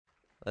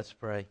Let's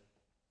pray.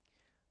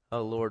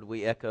 Oh Lord,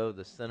 we echo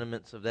the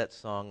sentiments of that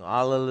song.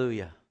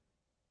 Hallelujah.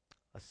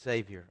 A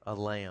Savior, a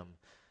Lamb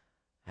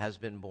has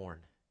been born.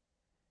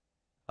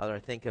 Father, I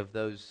think of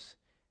those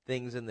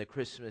things in the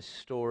Christmas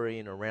story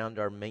and around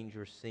our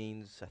manger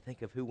scenes. I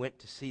think of who went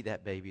to see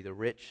that baby, the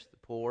rich, the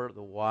poor,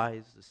 the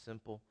wise, the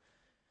simple.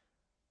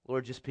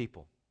 Lord, just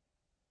people.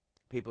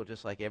 People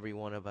just like every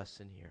one of us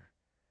in here.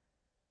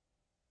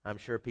 I'm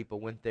sure people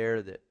went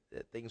there that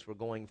things were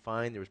going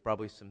fine. There was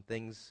probably some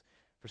things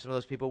for some of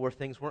those people where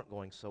things weren't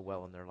going so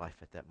well in their life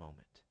at that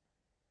moment.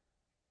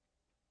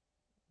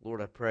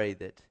 Lord, I pray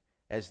that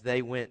as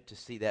they went to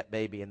see that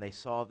baby and they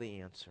saw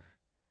the answer,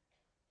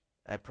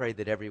 I pray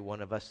that every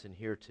one of us in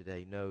here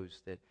today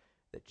knows that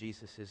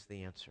Jesus is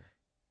the answer.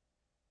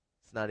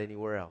 It's not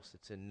anywhere else.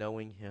 It's in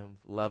knowing Him,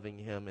 loving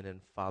Him, and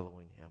in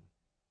following Him.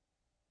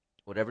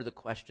 Whatever the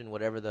question,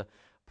 whatever the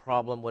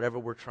problem, whatever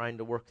we're trying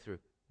to work through,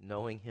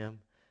 knowing Him,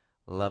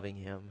 loving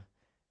Him,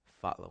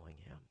 following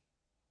Him.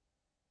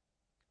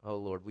 Oh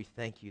Lord, we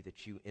thank You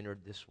that You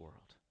entered this world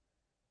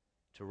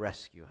to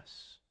rescue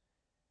us.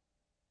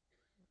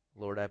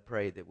 Lord, I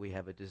pray that we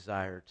have a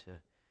desire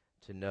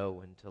to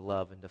know and to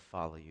love and to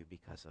follow You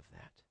because of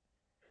that.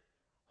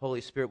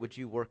 Holy Spirit, would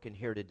You work in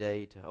here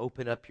today to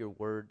open up Your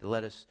Word, to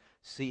let us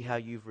see how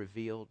You've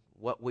revealed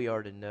what we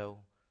are to know.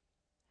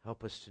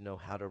 Help us to know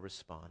how to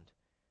respond.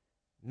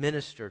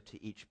 Minister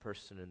to each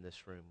person in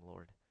this room,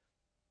 Lord.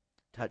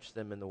 Touch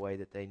them in the way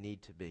that they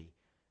need to be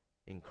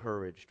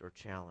encouraged or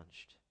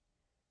challenged.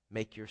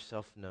 Make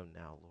Yourself known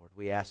now, Lord.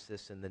 We ask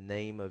this in the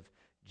name of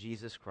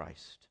Jesus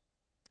Christ.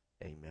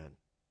 Amen.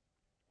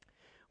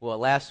 Well,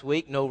 last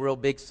week, no real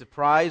big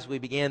surprise, we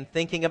began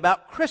thinking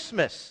about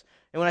Christmas.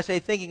 And when I say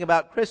thinking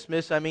about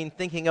Christmas, I mean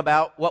thinking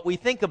about what we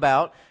think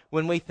about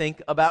when we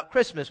think about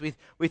Christmas.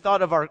 We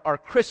thought of our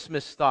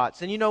Christmas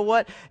thoughts. And you know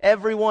what?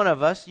 Every one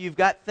of us, you've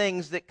got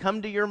things that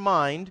come to your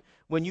mind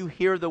when you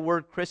hear the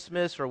word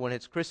Christmas or when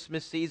it's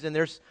Christmas season.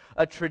 There's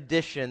a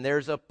tradition,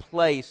 there's a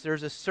place,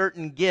 there's a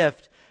certain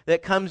gift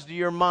that comes to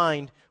your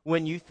mind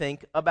when you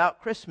think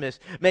about Christmas.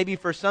 Maybe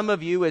for some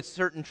of you, it's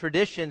certain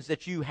traditions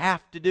that you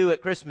have to do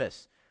at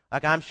Christmas.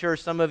 Like I'm sure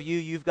some of you,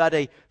 you've got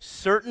a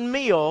certain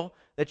meal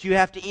that you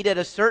have to eat at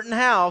a certain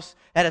house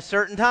at a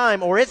certain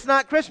time, or it's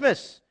not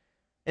Christmas.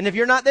 And if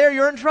you're not there,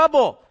 you're in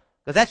trouble,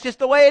 because that's just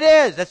the way it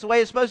is. That's the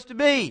way it's supposed to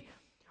be.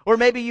 Or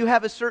maybe you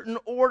have a certain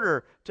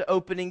order to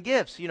opening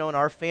gifts. You know, in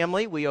our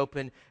family, we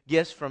open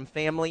gifts from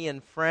family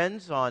and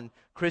friends on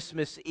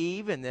Christmas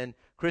Eve, and then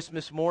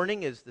Christmas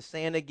morning is the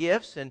Santa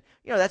gifts, and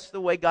you know that's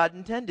the way God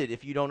intended.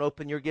 If you don't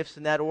open your gifts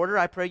in that order,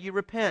 I pray you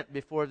repent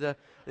before the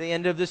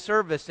end of the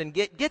service and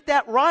get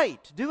that right.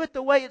 Do it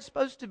the way it's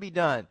supposed to be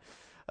done.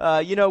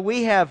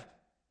 We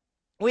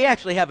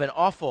actually have an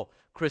awful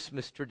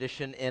Christmas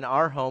tradition in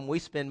our home. We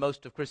spend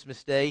most of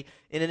Christmas Day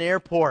in an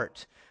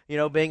airport. You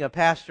know, being a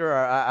pastor,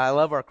 I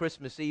love our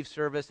Christmas Eve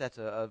service. That's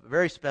a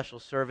very special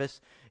service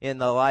in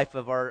the life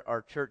of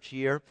our church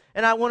year.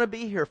 And I want to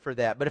be here for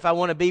that. But if I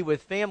want to be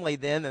with family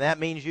then that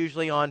means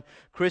usually on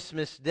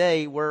Christmas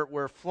Day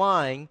we're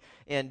flying.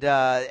 And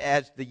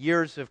as the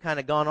years have kind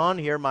of gone on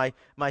here, my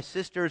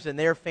sisters and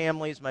their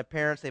families, my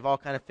parents, they've all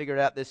kind of figured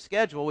out this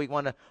schedule. We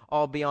want to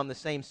all be on the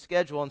same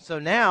schedule. And so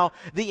now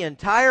the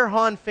entire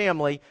Hahn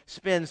family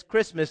spends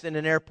Christmas in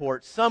an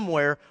airport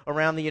somewhere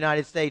around the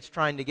United States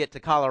trying to get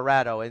to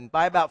Colorado. And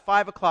by about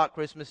 5 o'clock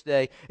Christmas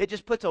Day, it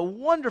just puts a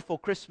wonderful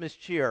Christmas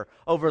cheer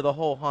over the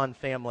whole Hahn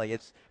family.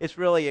 It's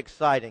really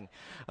exciting.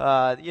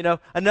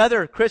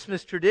 Another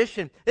Christmas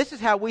tradition, this is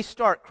how we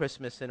start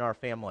Christmas in our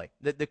family.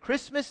 The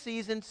Christmas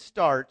season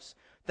starts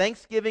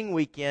Thanksgiving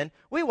weekend.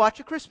 We watch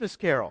A Christmas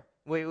Carol.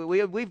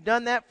 We've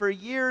done that for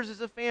years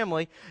as a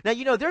family. Now,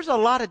 you know, there's a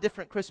lot of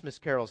different Christmas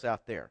carols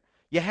out there.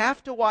 You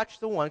have to watch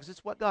the one, because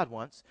it's what God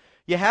wants.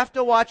 You have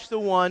to watch the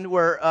one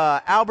where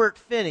Albert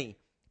Finney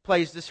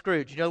plays the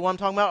Scrooge. You know what I'm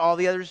talking about? All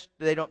the others,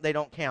 they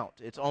don't count.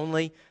 It's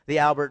only the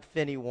Albert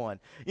Finney one.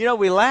 You know,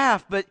 we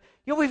laugh, but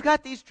you know, we've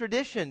got these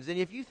traditions, and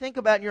if you think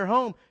about in your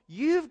home,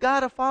 you've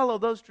got to follow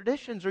those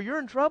traditions or you're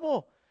in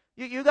trouble.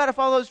 You got to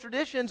follow those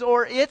traditions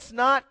or it's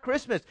not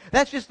Christmas.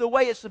 That's just the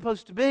way it's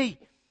supposed to be.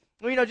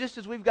 Well, you know, just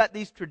as we've got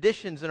these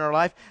traditions in our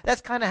life,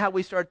 that's kind of how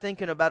we started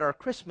thinking about our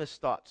Christmas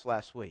thoughts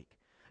last week.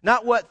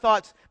 Not what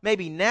thoughts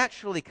maybe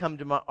naturally come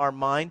to our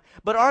mind,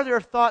 but are there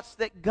thoughts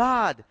that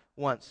God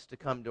wants to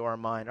come to our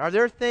mind? Are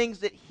there things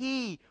that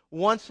He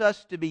wants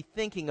us to be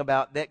thinking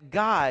about that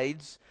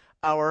guides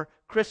our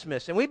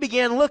Christmas? And we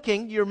began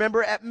looking, you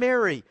remember, at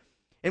Mary.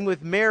 And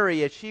with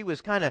Mary, as she was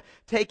kind of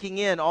taking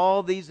in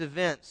all these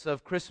events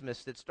of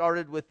Christmas that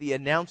started with the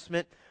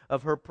announcement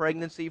of her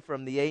pregnancy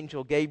from the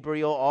angel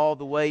Gabriel all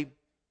the way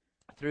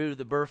through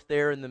the birth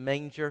there in the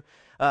manger,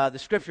 the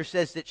Scripture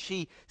says that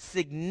she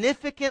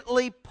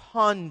significantly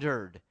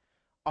pondered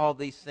all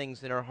these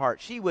things in her heart.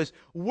 She was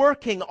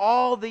working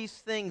all these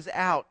things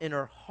out in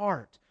her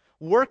heart,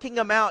 working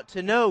them out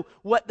to know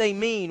what they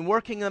mean,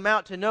 working them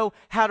out to know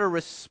how to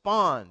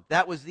respond.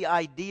 That was the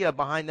idea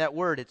behind that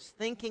word. It's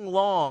thinking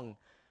long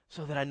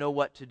so that I know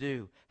what to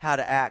do, how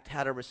to act,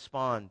 how to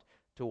respond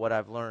to what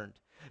I've learned.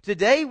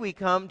 Today we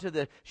come to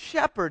the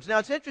shepherds. Now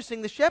it's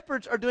interesting, the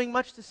shepherds are doing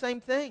much the same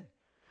thing.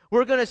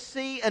 We're going to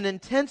see an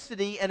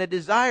intensity and a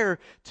desire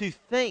to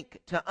think,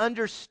 to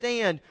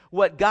understand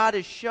what God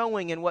is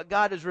showing and what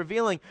God is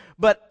revealing.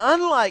 But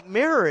unlike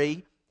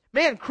Mary,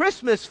 man,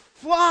 Christmas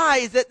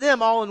flies at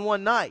them all in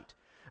one night.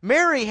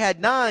 Mary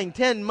had 9,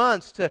 10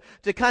 months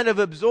to kind of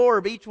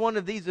absorb each one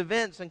of these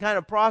events and kind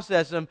of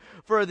process them.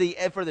 For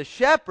the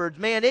shepherds,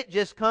 man, it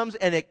just comes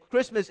and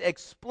Christmas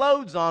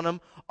explodes on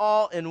them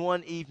all in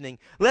one evening.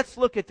 Let's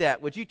look at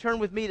that. Would you turn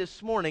with me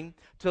this morning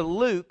to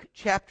Luke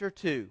chapter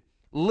 2?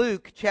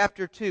 Luke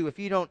chapter 2. If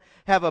you don't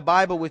have a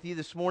Bible with you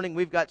this morning,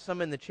 we've got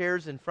some in the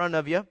chairs in front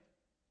of you.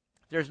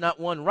 If there's not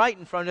one right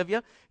in front of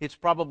you, it's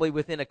probably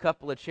within a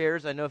couple of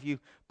chairs. I know if you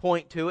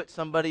point to it,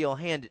 somebody will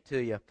hand it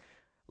to you.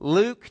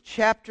 Luke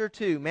chapter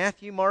 2.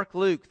 Matthew, Mark,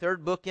 Luke,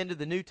 third book into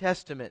the New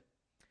Testament.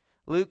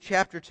 Luke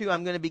chapter 2,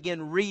 I'm going to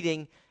begin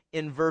reading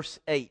in verse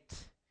 8.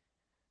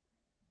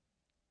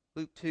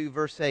 Luke 2,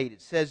 verse 8.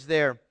 It says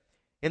there,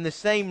 "In the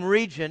same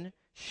region,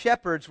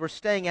 shepherds were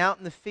staying out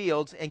in the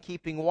fields and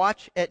keeping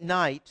watch at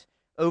night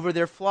over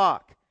their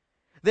flock.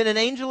 Then an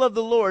angel of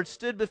the Lord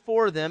stood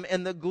before them,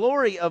 and the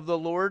glory of the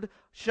Lord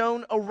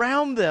shone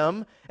around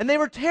them, and they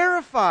were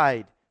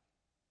terrified.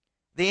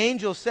 The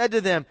angel said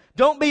to them,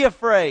 'Don't be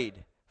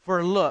afraid,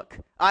 for look,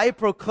 I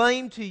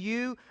proclaim to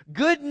you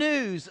good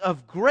news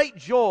of great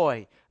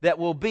joy that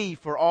will be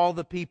for all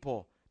the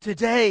people.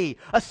 Today,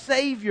 a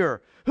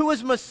Savior, who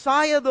is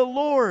Messiah the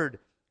Lord,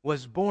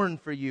 was born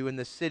for you in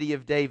the city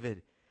of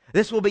David.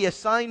 This will be a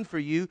sign for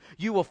you.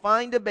 You will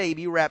find a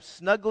baby wrapped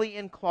snugly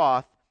in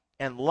cloth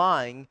and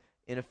lying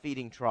in a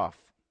feeding trough.'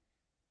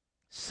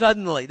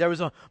 Suddenly, there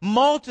was a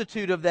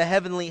multitude of the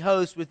heavenly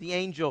host with the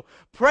angel,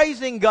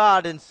 praising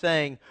God and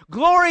saying,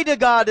 'Glory to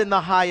God in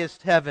the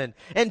highest heaven,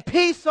 and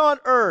peace on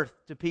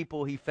earth to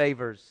people He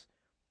favors.'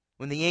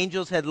 When the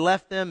angels had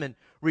left them and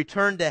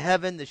returned to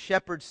heaven, the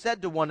shepherds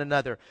said to one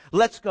another,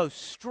 'Let's go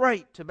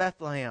straight to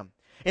Bethlehem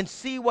and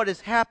see what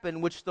has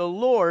happened, which the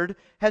Lord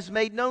has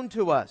made known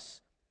to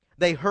us.'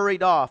 They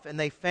hurried off, and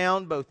they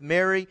found both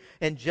Mary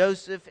and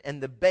Joseph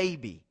and the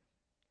baby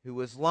who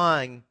was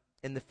lying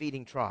in the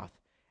feeding trough.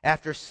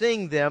 After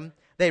seeing them,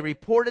 they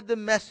reported the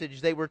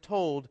message they were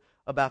told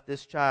about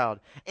this child.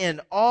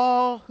 And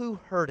all who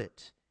heard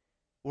it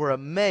were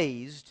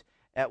amazed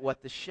at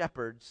what the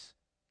shepherds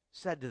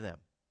said to them."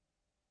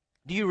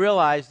 Do you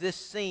realize this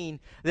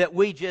scene that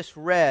we just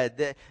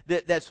read,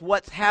 that's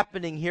what's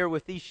happening here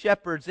with these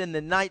shepherds in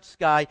the night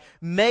sky,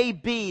 may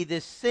be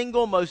the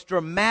single most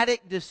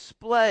dramatic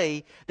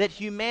display that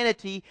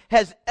humanity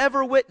has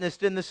ever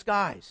witnessed in the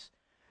skies?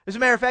 As a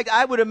matter of fact,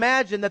 I would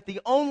imagine that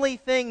the only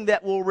thing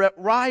that will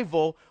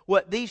rival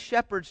what these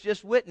shepherds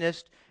just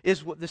witnessed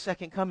is the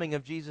second coming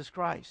of Jesus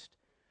Christ.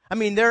 I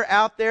mean, they're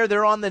out there,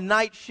 they're on the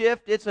night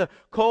shift. It's a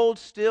cold,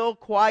 still,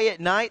 quiet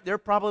night. They're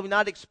probably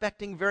not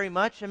expecting very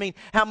much. I mean,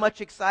 how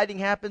much exciting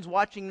happens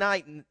watching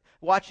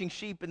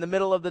sheep in the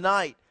middle of the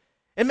night?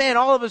 And man,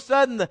 all of a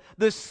sudden,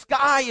 the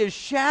sky is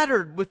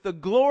shattered with the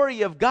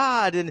glory of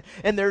God, and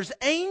there's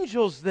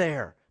angels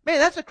there. Man,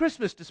 that's a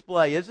Christmas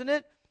display, isn't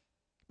it?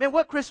 Man,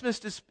 what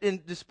Christmas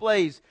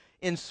displays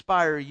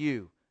inspire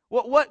you?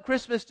 What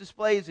Christmas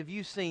displays have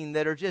you seen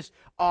that are just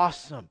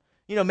awesome?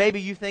 You know, maybe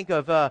you think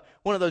of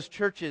one of those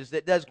churches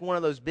that does one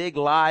of those big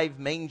live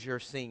manger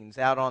scenes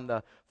out on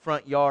the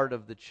front yard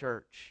of the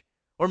church.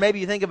 Or maybe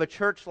you think of a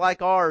church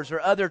like ours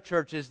or other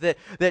churches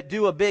that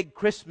do a big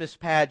Christmas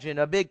pageant,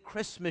 a big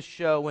Christmas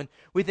show. And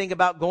we think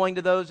about going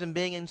to those and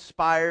being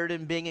inspired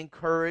and being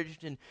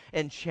encouraged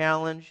and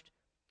challenged.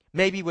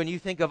 Maybe when you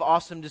think of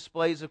awesome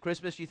displays of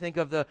Christmas, you think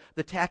of the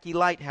Tacky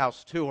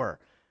Lighthouse tour.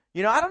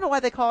 You know, I don't know why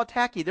they call it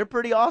tacky. They're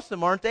pretty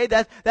awesome, aren't they?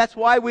 That's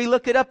why we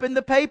look it up in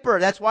the paper.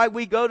 That's why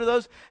we go to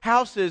those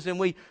houses and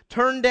we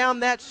turn down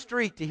that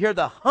street to hear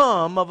the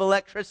hum of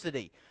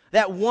electricity.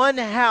 That one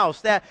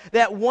house,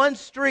 that one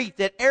street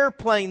that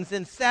airplanes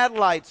and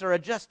satellites are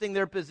adjusting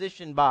their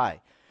position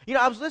by. You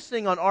know, I was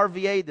listening on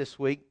RVA this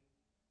week,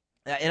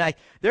 and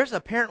there's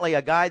apparently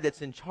a guy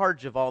that's in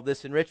charge of all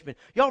this in Richmond.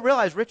 Y'all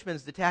realize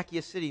Richmond's the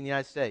tackiest city in the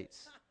United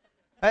States.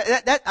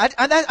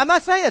 I'm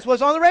not saying this.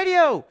 What's on the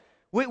radio.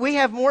 We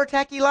have more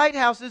tacky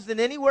lighthouses than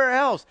anywhere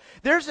else.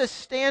 There's a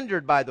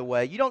standard, by the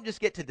way. You don't just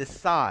get to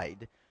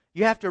decide.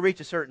 You have to reach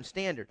a certain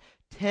standard.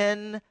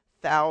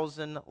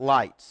 10,000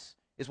 lights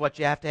is what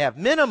you have to have.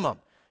 Minimum.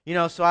 You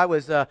know, so I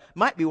was,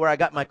 might be where I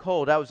got my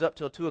cold. I was up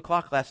till 2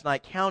 o'clock last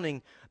night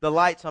counting the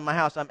lights on my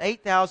house. I'm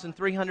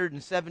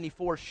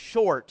 8,374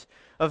 short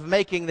of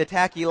making the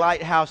Tacky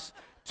Lighthouse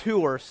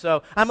tour.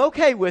 So I'm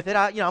okay with it.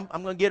 I'm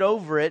going to get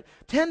over it.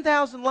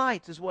 10,000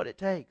 lights is what it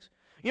takes.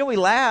 You know, we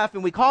laugh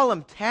and we call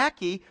them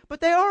tacky,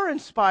 but they are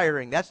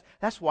inspiring.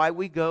 That's why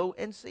we go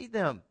and see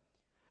them.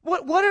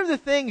 What are the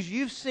things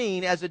you've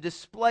seen as a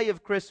display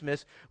of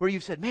Christmas where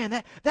you've said,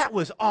 man, that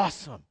was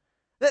awesome.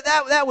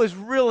 That was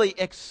really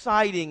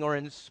exciting or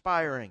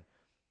inspiring?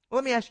 Well,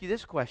 let me ask you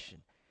this question.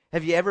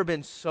 Have you ever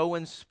been so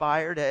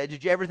inspired?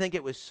 Did you ever think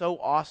it was so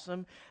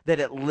awesome that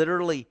it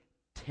literally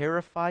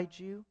terrified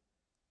you?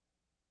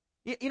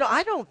 You know,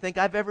 I don't think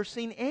I've ever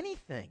seen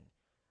anything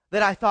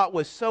that I thought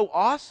was so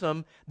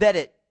awesome that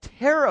it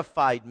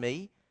terrified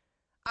me.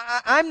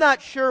 I'm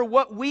not sure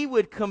what we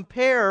would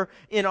compare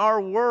in our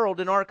world,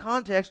 in our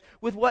context,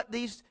 with what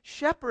these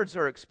shepherds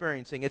are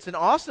experiencing. It's an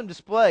awesome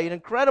display, an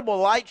incredible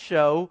light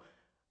show.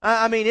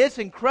 I mean, it's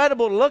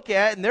incredible to look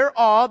at, and they're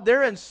awed,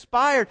 they're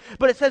inspired.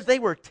 But it says they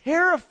were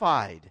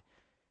terrified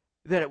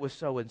that it was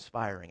so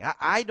inspiring.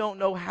 I don't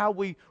know how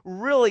we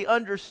really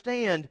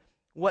understand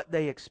what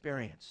they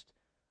experienced,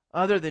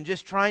 other than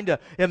just trying to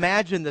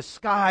imagine the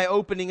sky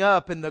opening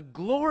up and the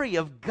glory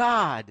of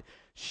God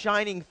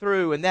shining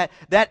through, and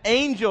that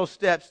angel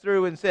steps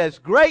through and says,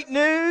 great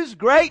news,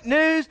 great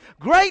news,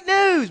 great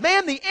news.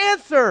 Man, the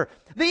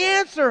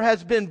answer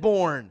has been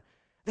born.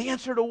 The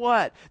answer to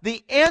what?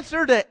 The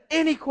answer to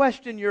any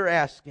question you're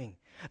asking.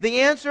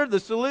 The answer, the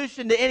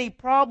solution to any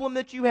problem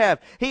that you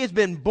have. He has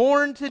been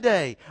born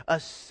today, a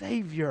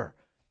Savior.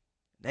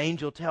 The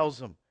angel tells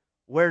them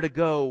where to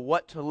go,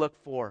 what to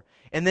look for.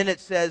 And then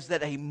it says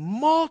that a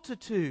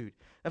multitude.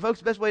 Now, folks,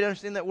 the best way to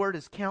understand that word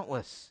is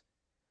countless.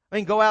 I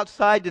mean, go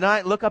outside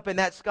tonight, look up in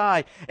that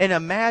sky, and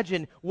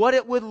imagine what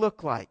it would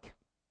look like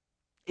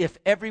if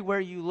everywhere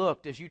you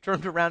looked, as you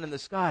turned around in the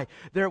sky,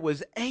 there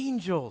was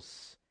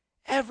angels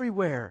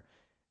everywhere.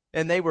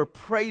 And they were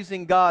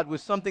praising God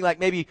with something like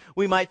maybe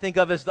we might think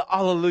of as the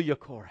Alleluia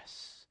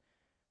chorus.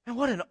 And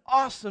what an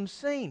awesome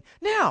scene.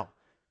 Now,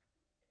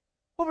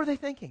 what were they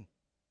thinking?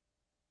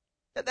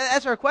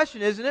 That's our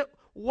question, isn't it?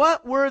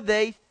 What were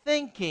they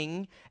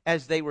thinking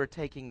as they were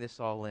taking this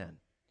all in?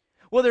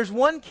 Well, there's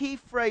one key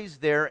phrase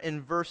there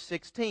in verse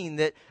 16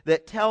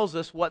 that tells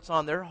us what's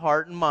on their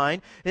heart and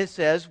mind. It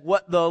says,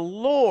 what the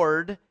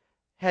Lord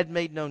had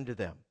made known to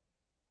them.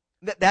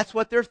 That's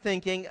what they're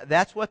thinking.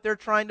 That's what they're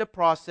trying to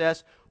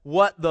process.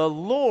 What the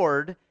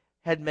Lord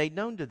had made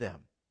known to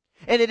them.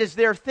 And it is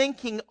their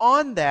thinking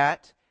on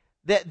that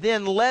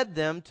then led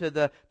them to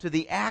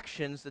the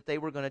actions that they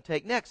were going to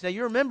take next. Now,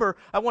 you remember,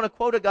 I want to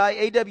quote a guy,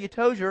 A.W.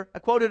 Tozier. I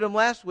quoted him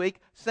last week.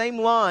 Same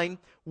line.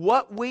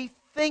 What we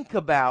think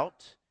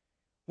about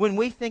when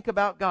we think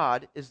about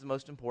God is the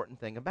most important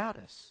thing about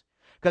us.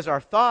 Because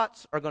our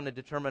thoughts are going to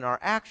determine our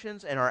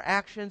actions, and our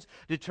actions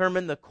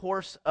determine the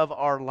course of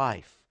our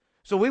life.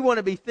 So we want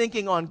to be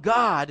thinking on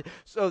God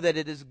so that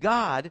it is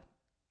God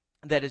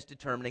that is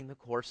determining the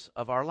course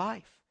of our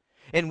life.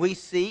 And we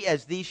see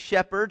as these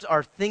shepherds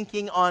are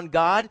thinking on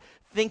God,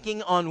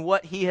 thinking on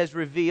what He has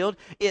revealed,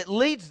 it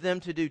leads them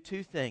to do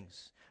two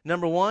things.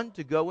 Number one,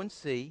 to go and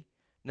see.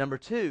 Number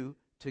two,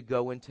 to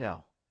go and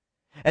tell.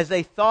 As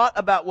they thought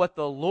about what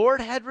the Lord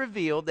had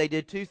revealed, they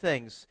did two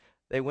things.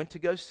 They went to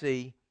go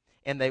see,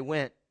 and they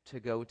went to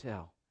go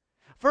tell.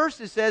 First,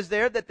 it says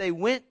there that they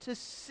went to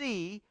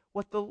see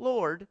what the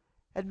Lord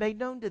had made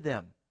known to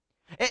them.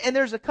 And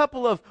there's a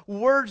couple of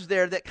words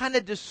there that kind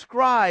of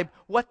describe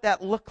what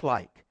that looked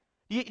like.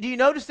 Do you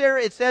notice there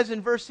it says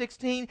in verse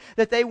 16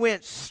 that they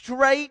went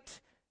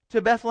straight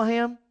to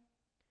Bethlehem?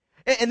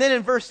 And then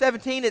in verse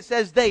 17 it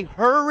says they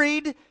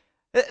hurried.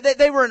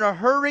 They were in a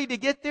hurry to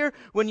get there.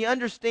 When you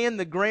understand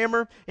the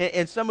grammar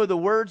and some of the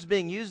words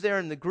being used there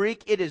in the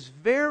Greek, it is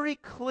very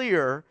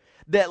clear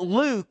that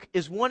Luke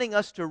is wanting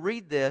us to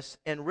read this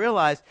and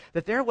realize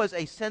that there was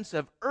a sense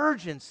of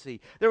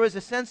urgency. There was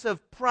a sense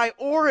of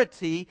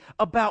priority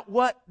about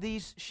what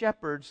these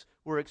shepherds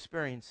were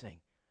experiencing.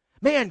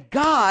 Man,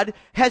 God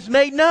has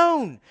made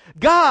known.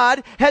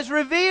 God has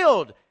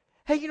revealed.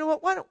 Hey, you know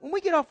what? When we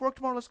get off work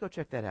tomorrow, let's go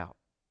check that out.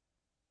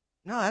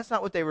 No, that's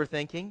not what they were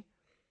thinking.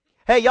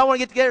 Hey, y'all want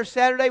to get together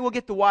Saturday? We'll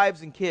get the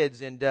wives and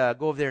kids and go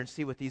over there and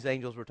see what these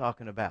angels were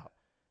talking about.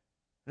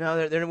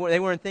 No, they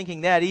weren't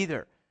thinking that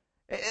either.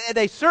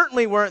 They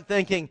certainly weren't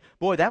thinking,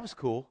 boy, that was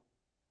cool.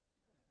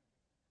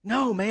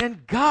 No,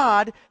 man,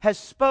 God has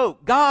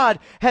spoke. God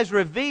has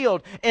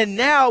revealed. And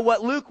now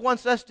what Luke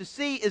wants us to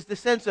see is the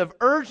sense of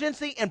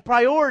urgency and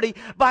priority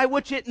by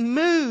which it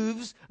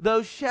moves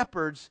those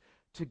shepherds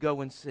to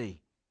go and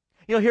see.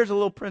 You know, here's a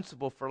little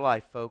principle for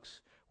life, folks.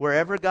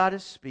 Wherever God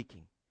is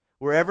speaking,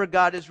 wherever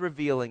God is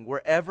revealing,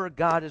 wherever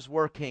God is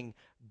working,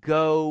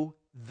 go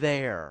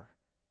there.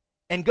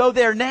 And go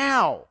there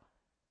now.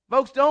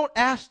 Folks, don't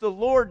ask the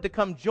Lord to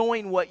come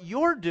join what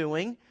you're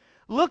doing.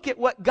 Look at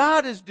what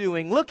God is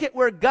doing. Look at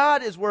where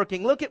God is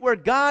working. Look at where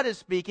God is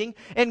speaking,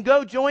 and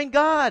go join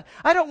God.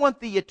 I don't want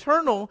the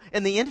eternal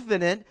and the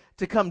infinite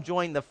to come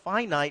join the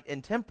finite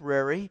and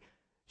temporary.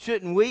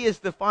 Shouldn't we, as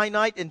the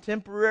finite and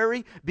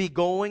temporary, be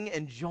going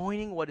and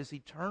joining what is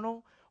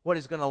eternal, what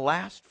is going to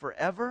last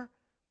forever?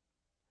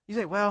 You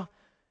say, well,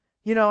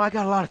 you know, I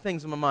got a lot of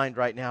things in my mind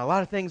right now, a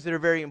lot of things that are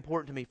very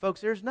important to me.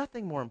 Folks, there's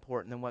nothing more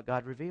important than what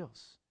God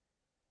reveals.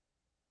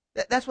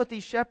 That's what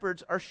these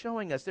shepherds are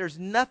showing us. There's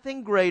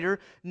nothing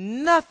greater,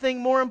 nothing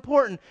more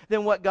important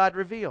than what God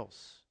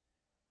reveals.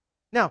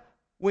 Now,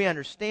 we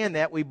understand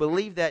that, we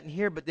believe that in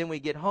here, but then we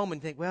get home and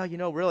think, well, you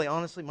know, really,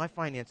 honestly, my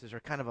finances are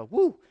kind of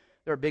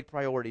they're a big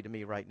priority to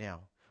me right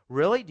now.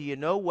 Really? Do you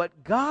know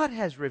what God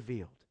has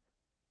revealed?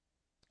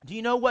 Do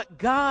you know what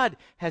God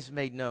has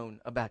made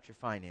known about your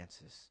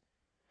finances?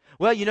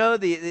 Well,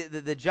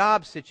 the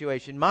job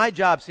situation, my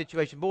job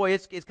situation, boy,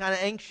 it's kind of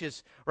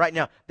anxious right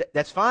now.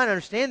 That's fine, I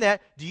understand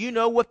that. Do you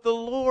know what the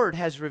Lord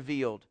has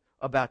revealed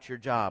about your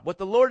job? What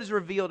the Lord has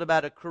revealed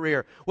about a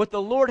career? What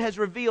the Lord has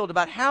revealed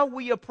about how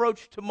we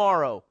approach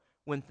tomorrow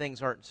when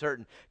things aren't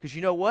certain? Because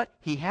you know what?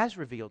 He has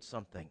revealed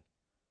something.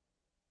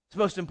 It's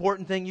the most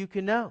important thing you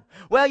can know.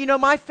 Well,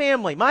 my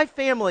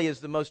family is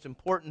the most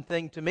important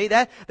thing to me.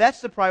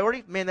 That's the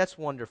priority. Man, that's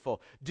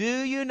wonderful. Do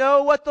you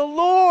know what the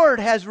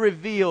Lord has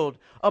revealed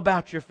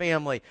about your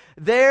family?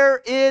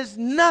 There is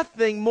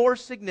nothing more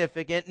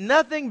significant,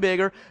 nothing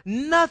bigger,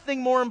 nothing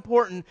more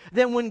important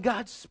than when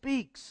God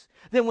speaks,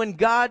 than when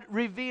God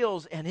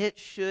reveals, and it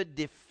should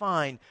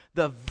define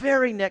the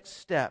very next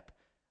step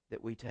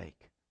that we take.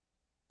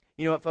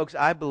 You know what, folks?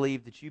 I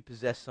believe that you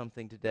possess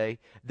something today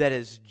that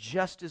is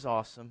just as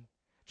awesome,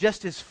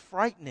 just as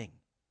frightening,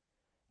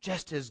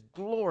 just as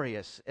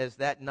glorious as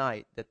that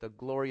night that the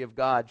glory of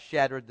God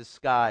shattered the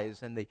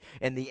skies and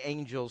the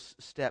angels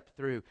stepped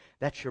through.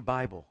 That's your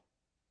Bible.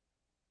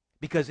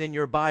 Because in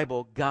your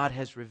Bible, God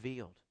has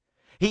revealed.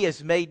 He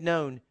has made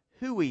known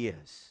who He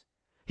is.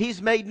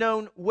 He's made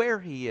known where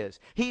He is.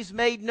 He's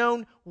made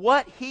known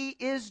what He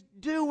is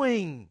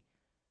doing.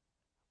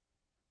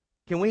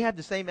 Can we have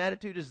the same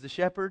attitude as the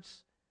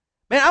shepherds?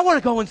 Man, I want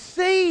to go and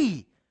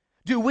see.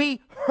 Do we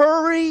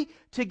hurry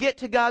to get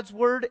to God's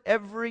Word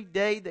every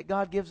day that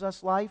God gives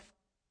us life?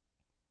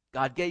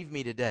 God gave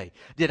me today.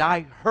 Did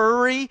I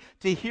hurry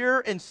to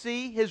hear and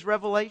see His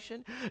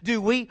revelation? Do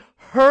we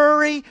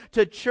hurry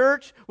to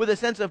church with a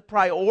sense of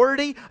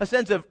priority, a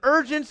sense of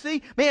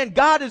urgency? Man,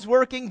 God is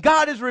working,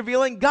 God is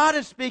revealing, God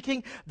is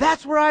speaking.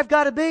 That's where I've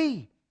got to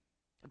be.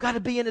 I've got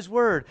to be in His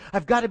Word.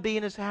 I've got to be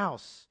in His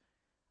house.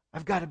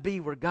 I've got to be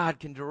where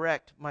God can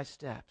direct my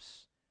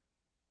steps.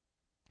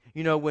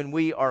 When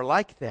we are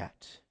like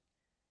that,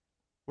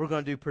 we're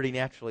going to do pretty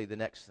naturally the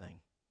next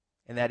thing.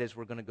 And that is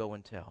we're going to go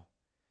and tell.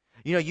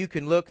 You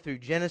can look through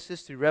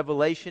Genesis, through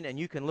Revelation, and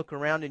you can look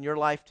around in your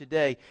life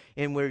today,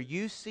 and where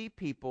you see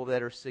people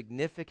that are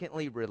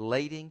significantly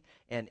relating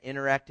and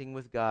interacting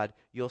with God,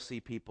 you'll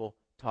see people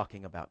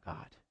talking about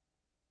God.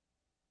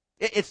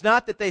 It's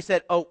not that they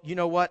said, oh, you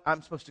know what,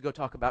 I'm supposed to go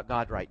talk about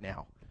God right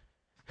now.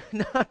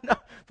 No,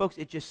 folks,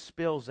 it just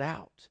spills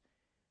out.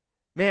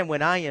 Man,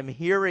 when I am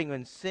hearing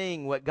and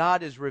seeing what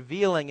God is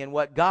revealing and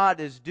what God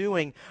is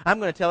doing, I'm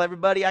going to tell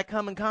everybody I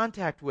come in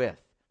contact with.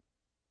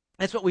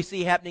 That's what we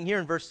see happening here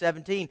in verse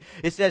 17.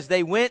 It says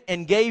they went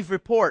and gave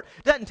report.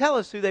 It doesn't tell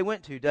us who they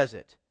went to, does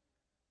it?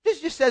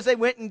 It just says they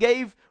went and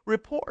gave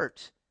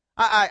report.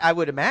 I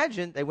would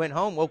imagine they went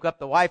home, woke up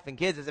the wife and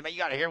kids and said, man, you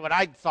got to hear what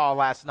I saw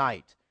last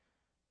night.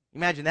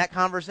 Imagine that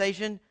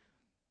conversation.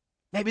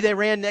 Maybe they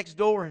ran next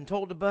door and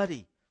told a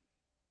buddy.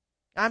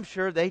 I'm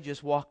sure they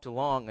just walked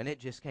along and it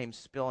just came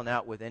spilling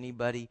out with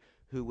anybody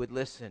who would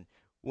listen.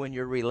 When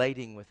you're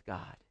relating with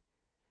God,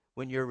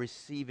 when you're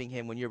receiving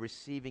Him, when you're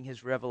receiving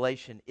His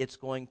revelation, it's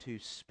going to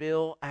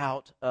spill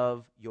out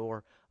of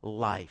your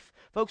life.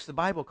 Folks, the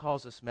Bible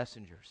calls us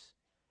messengers.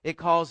 It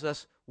calls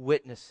us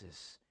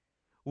witnesses.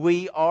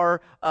 We are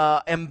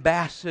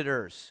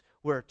ambassadors.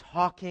 We're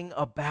talking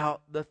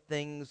about the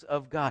things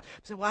of God.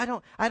 You say,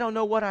 well, I don't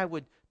know what I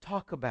would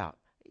talk about.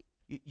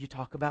 You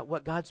talk about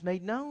what God's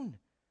made known.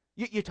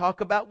 You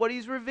talk about what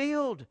He's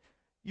revealed.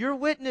 Your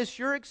witness,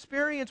 your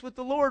experience with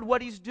the Lord,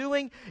 what He's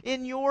doing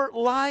in your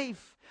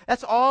life.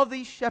 That's all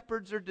these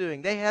shepherds are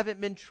doing. They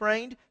haven't been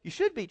trained. You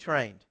should be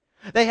trained.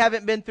 They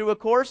haven't been through a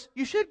course.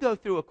 You should go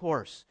through a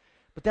course.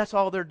 But that's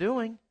all they're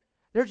doing.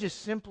 They're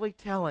just simply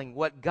telling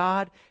what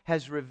God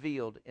has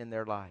revealed in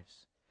their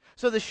lives.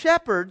 So the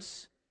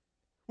shepherds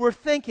were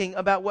thinking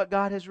about what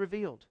God has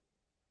revealed.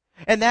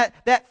 And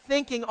that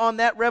thinking on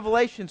that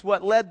revelation is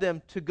what led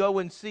them to go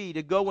and see,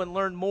 to go and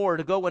learn more,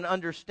 to go and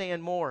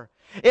understand more.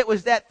 It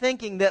was that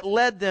thinking that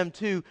led them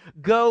to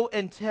go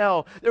and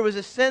tell. There was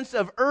a sense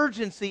of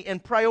urgency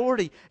and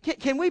priority.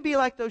 Can we be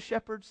like those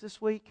shepherds this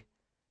week?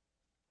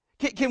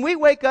 Can we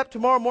wake up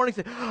tomorrow morning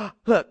and say, oh,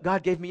 look,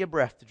 God gave me a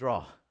breath to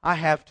draw. I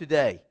have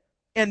today.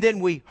 And then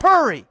we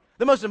hurry.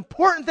 The most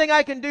important thing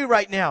I can do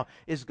right now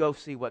is go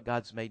see what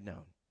God's made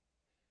known.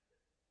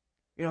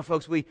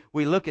 Folks, we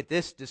look at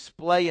this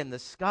display in the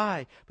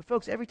sky, but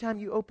folks, every time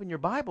you open your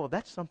Bible,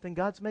 that's something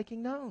God's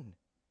making known.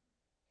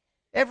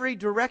 Every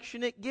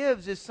direction it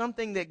gives is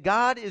something that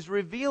God is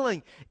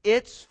revealing.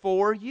 It's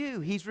for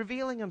you. He's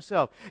revealing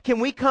Himself. Can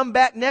we come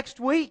back next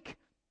week?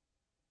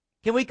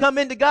 Can we come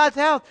into God's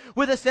house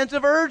with a sense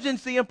of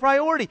urgency and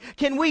priority?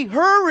 Can we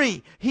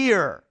hurry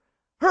here?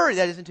 Hurry,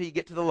 that is until you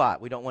get to the lot.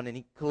 We don't want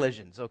any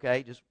collisions,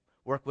 okay? Just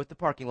work with the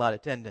parking lot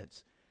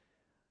attendants.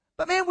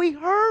 But man, we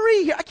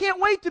hurry. I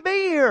can't wait to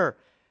be here.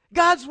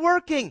 God's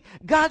working.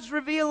 God's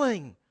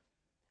revealing.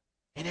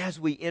 And as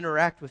we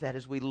interact with that,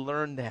 as we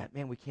learn that,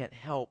 man, we can't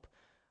help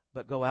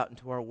but go out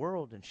into our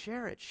world and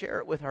share it. Share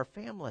it with our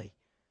family.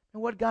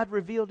 And what did God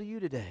reveal to you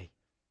today?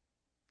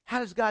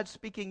 How is God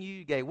speaking to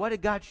you today? What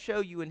did God show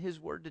you in His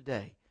Word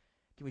today?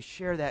 Can we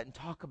share that and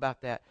talk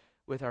about that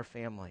with our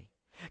family?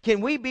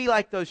 Can we be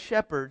like those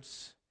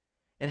shepherds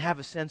and have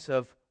a sense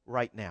of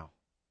right now?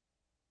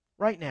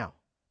 Right now.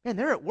 Man,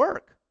 they're at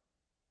work.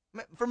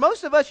 For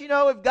most of us,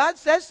 if God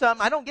says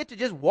something, I don't get to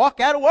just walk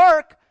out of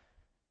work.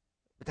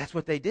 But that's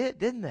what they did,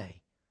 didn't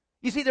they?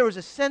 You see, there was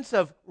a sense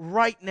of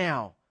right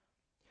now.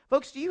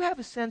 Folks, do you have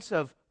a sense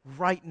of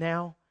right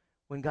now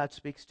when God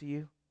speaks to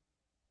you?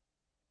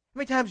 How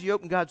many times you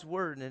open God's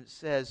Word and it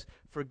says,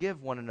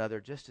 forgive one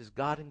another just as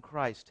God in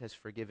Christ has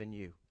forgiven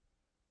you?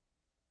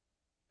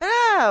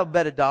 I'll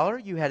bet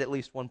 $1 you had at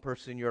least one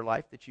person in your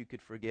life that you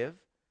could forgive.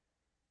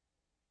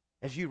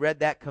 As you read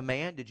that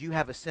command, did you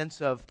have a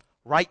sense of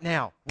right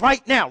now,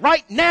 right now,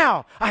 right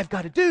now, I've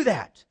got to do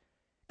that?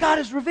 God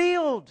has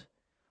revealed.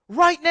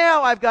 Right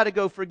now, I've got to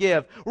go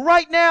forgive.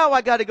 Right now,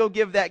 I've got to go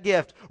give that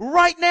gift.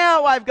 Right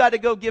now, I've got to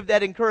go give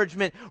that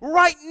encouragement.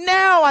 Right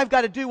now, I've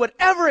got to do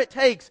whatever it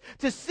takes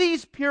to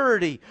seize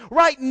purity.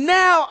 Right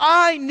now,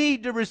 I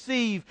need to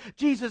receive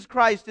Jesus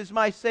Christ as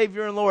my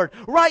Savior and Lord.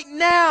 Right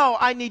now,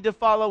 I need to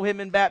follow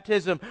Him in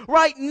baptism.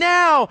 Right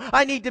now,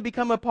 I need to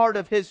become a part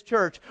of His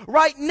church.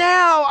 Right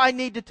now, I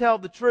need to tell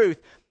the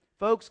truth.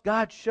 Folks,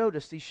 God showed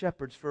us these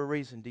shepherds for a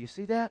reason. Do you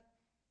see that?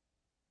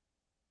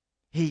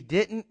 He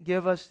didn't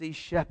give us these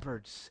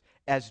shepherds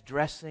as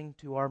dressing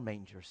to our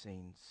manger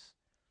scenes.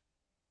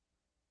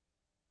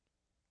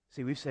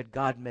 See, we've said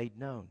God made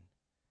known.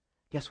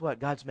 Guess what?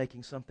 God's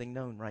making something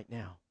known right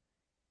now.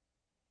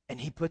 And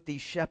He put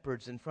these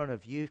shepherds in front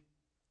of you,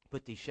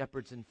 put these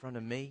shepherds in front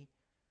of me,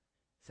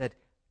 said,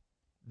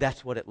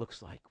 that's what it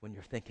looks like when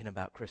you're thinking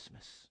about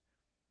Christmas.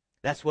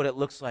 That's what it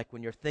looks like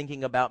when you're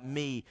thinking about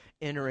me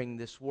entering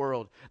this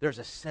world. There's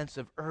a sense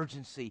of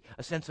urgency,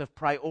 a sense of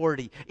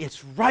priority.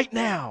 It's right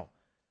now.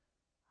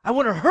 I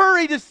want to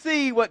hurry to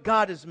see what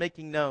God is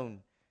making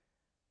known.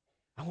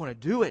 I want to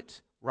do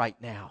it right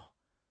now.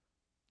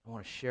 I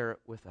want to share it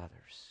with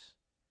others.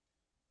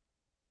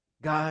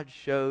 God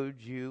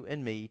showed you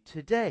and me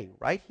today,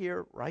 right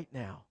here, right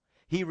now.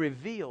 He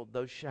revealed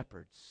those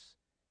shepherds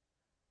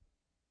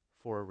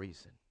for a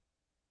reason.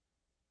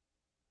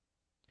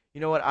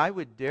 You know what? I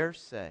would dare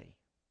say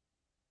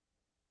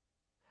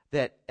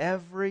that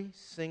every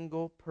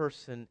single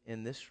person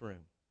in this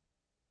room,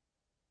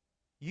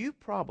 you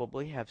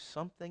probably have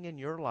something in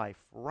your life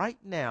right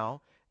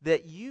now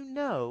that you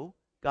know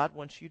God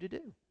wants you to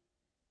do.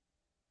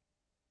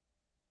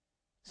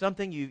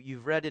 Something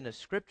you've read in a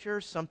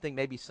scripture, something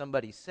maybe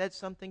somebody said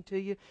something to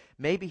you.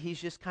 Maybe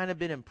He's just kind of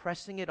been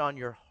impressing it on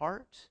your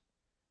heart.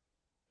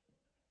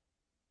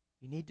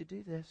 You need to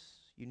do this.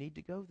 You need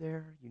to go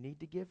there. You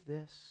need to give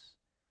this.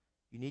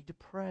 You need to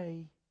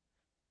pray.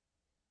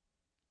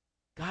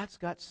 God's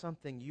got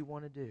something you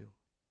want to do.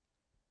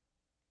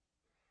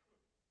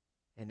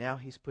 And now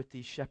He's put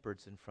these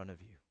shepherds in front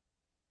of you.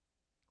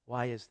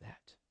 Why is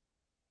that?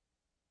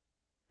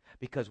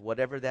 Because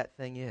whatever that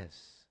thing is,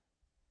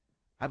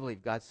 I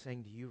believe God's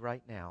saying to you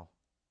right now,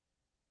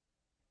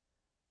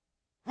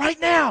 right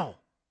now,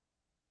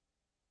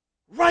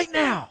 right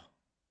now,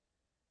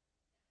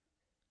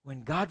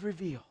 when God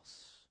reveals,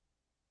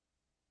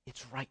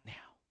 it's right now.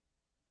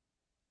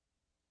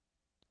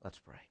 Let's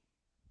pray.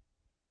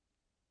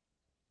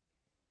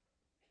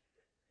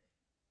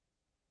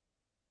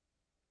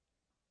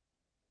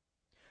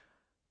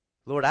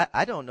 Lord,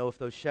 I don't know if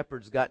those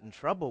shepherds got in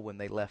trouble when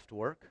they left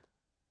work.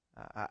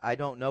 I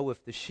don't know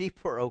if the sheep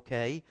were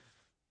okay.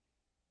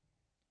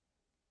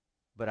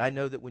 But I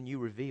know that when you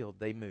revealed,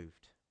 they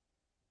moved.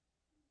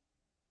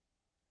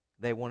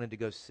 They wanted to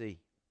go see.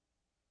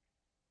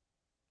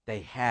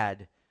 They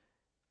had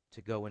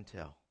to go and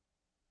tell.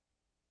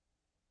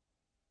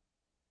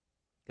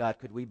 God,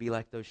 could we be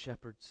like those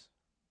shepherds?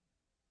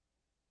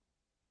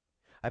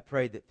 I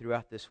pray that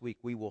throughout this week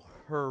we will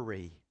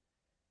hurry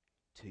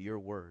to your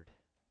word.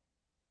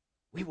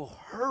 We will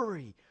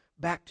hurry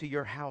back to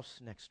your house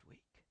next week.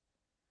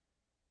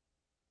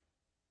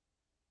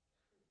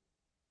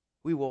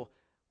 We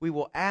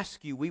will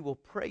ask you, we will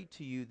pray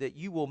to you that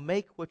you will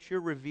make what you're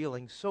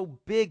revealing so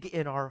big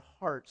in our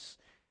hearts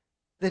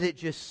that it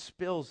just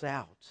spills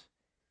out.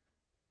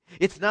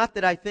 It's not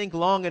that I think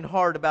long and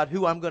hard about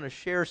who I'm going to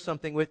share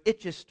something with.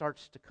 It just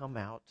starts to come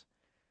out.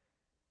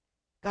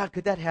 God,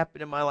 could that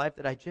happen in my life,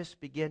 that I just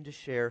begin to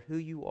share who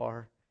you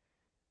are,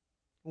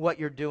 what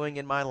you're doing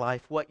in my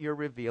life, what you're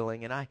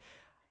revealing, and I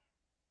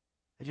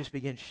just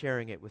begin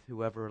sharing it with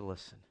whoever will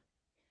listen.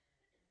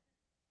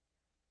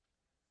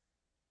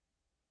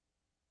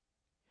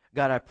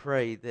 God, I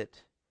pray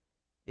that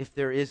if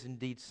there is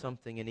indeed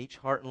something in each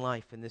heart and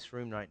life in this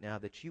room right now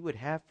that you would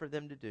have for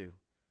them to do,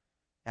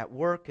 at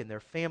work, in their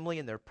family,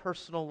 in their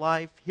personal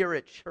life, here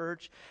at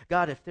church,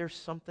 God, if there's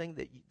something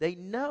that they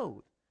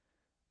know,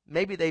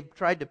 maybe they've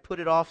tried to put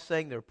it off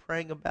saying they're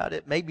praying about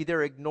it, maybe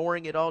they're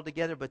ignoring it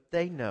altogether, but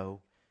they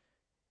know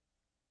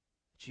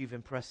that you've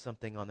impressed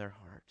something on their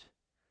heart.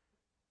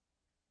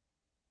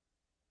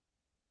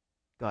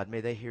 God,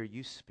 may they hear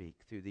you speak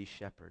through these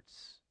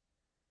shepherds.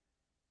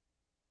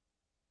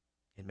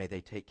 And may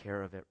they take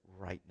care of it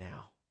right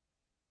now.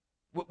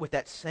 With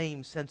that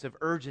same sense of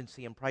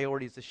urgency and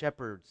priority as the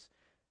shepherds.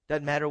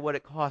 Doesn't matter what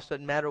it costs.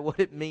 Doesn't matter what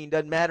it means.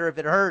 Doesn't matter if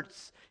it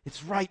hurts.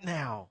 It's right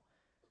now.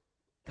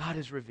 God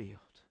has revealed.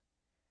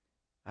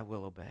 I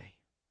will obey.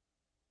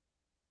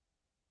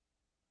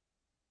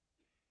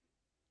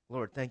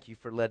 Lord, thank you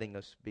for letting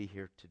us be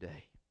here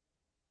today.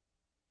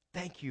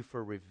 Thank you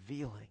for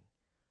revealing.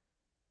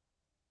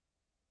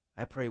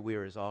 I pray we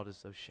are as odd as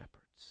those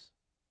shepherds.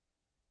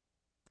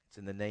 It's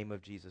in the name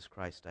of Jesus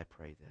Christ I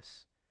pray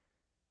this.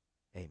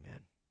 Amen.